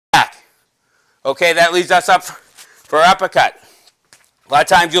Okay, that leads us up for uppercut. A lot of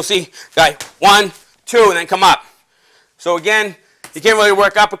times you'll see guy 1, 2, and then come up. So again, you can't really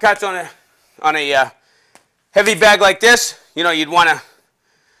work uppercuts on a heavy bag like this. You know, you'd want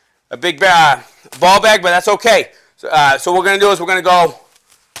a big ball bag, but that's okay. So what we're going to do is we're going to go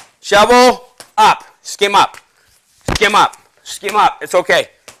shovel, up, skim up, skim up, skim up. It's okay.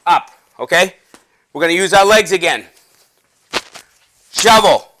 Up, okay? We're going to use our legs again.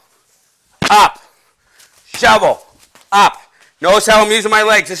 Shovel, up, shovel, up. Notice how I'm using my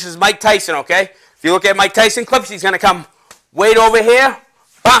legs. This is Mike Tyson, okay? If you look at Mike Tyson clips, he's going to come weight over here,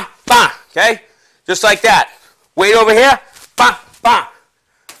 bah, bah, okay? Just like that. Weight over here, bah, bah.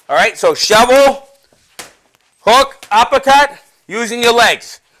 All right, so shovel, hook, uppercut, using your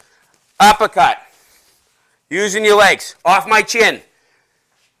legs. Uppercut, using your legs. Off my chin.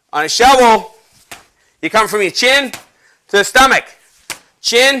 On a shovel, you come from your chin to the stomach.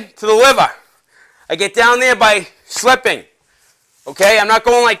 Chin to the liver. I get down there by slipping. Okay, I'm not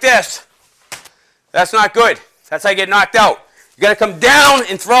going like this. That's not good. That's how you get knocked out. You got to come down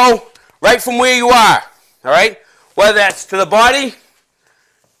and throw right from where you are. All right? Whether that's to the body,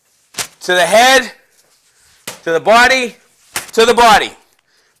 to the head, to the body, to the body.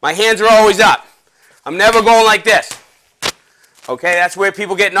 My hands are always up. I'm never going like this. Okay, that's where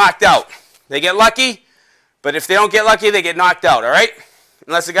people get knocked out. They get lucky, but if they don't get lucky, they get knocked out, all right?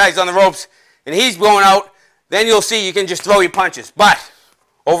 Unless the guy's on the ropes and he's blowing out, then you'll see you can just throw your punches. But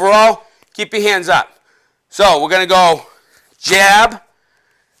overall, keep your hands up. So we're going to go jab,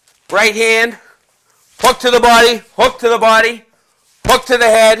 right hand, hook to the body, hook to the body, hook to the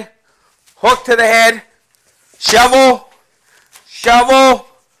head, hook to the head, shovel, shovel,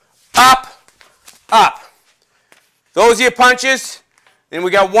 up, up. Those are your punches. Then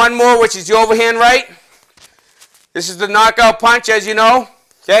we got one more, which is the overhand right. This is the knockout punch, as you know.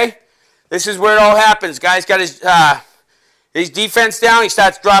 Okay? This is where it all happens. Guy's got his defense down. He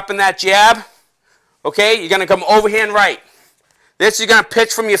starts dropping that jab. Okay? You're going to come overhand right. This you're going to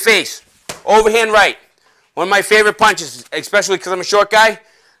pitch from your face. Overhand right. One of my favorite punches, especially because I'm a short guy.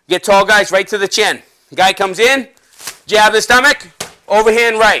 Get tall guys right to the chin. The guy comes in, jab the stomach,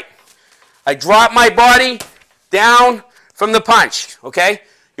 overhand right. I drop my body down from the punch. Okay?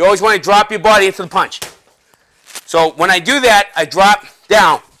 You always want to drop your body into the punch. So when I do that, I drop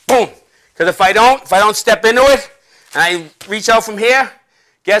down. Boom. Because if I don't step into it, and I reach out from here,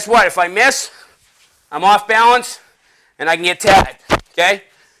 guess what? If I miss, I'm off balance, and I can get tagged. Okay?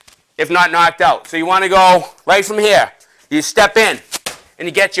 If not knocked out. So you want to go right from here. You step in, and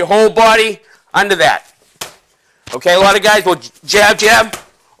you get your whole body under that. Okay? A lot of guys will jab, jab,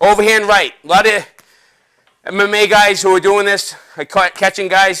 overhand right. A lot of MMA guys who are doing this are catching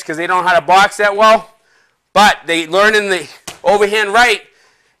guys because they don't know how to box that well. But they learn in the overhand right.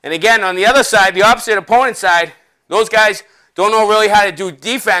 And again, on the other side, the opposite opponent side, those guys don't know really how to do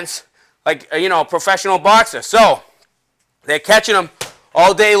defense like, you know, a professional boxer. So they're catching them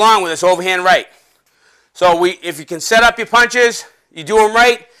all day long with this overhand right. So if you can set up your punches, you do them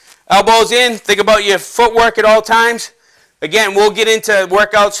right, elbows in, think about your footwork at all times. Again, we'll get into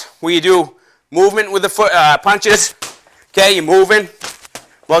workouts where you do movement with the foot punches. Okay, you're moving.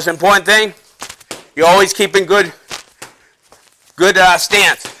 Most important thing, you're always keeping good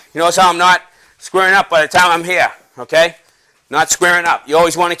stance. You notice how I'm not squaring up by the time I'm here, okay? Not squaring up. You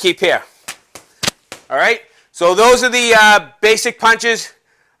always want to keep here. All right? So those are the basic punches.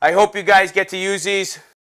 I hope you guys get to use these.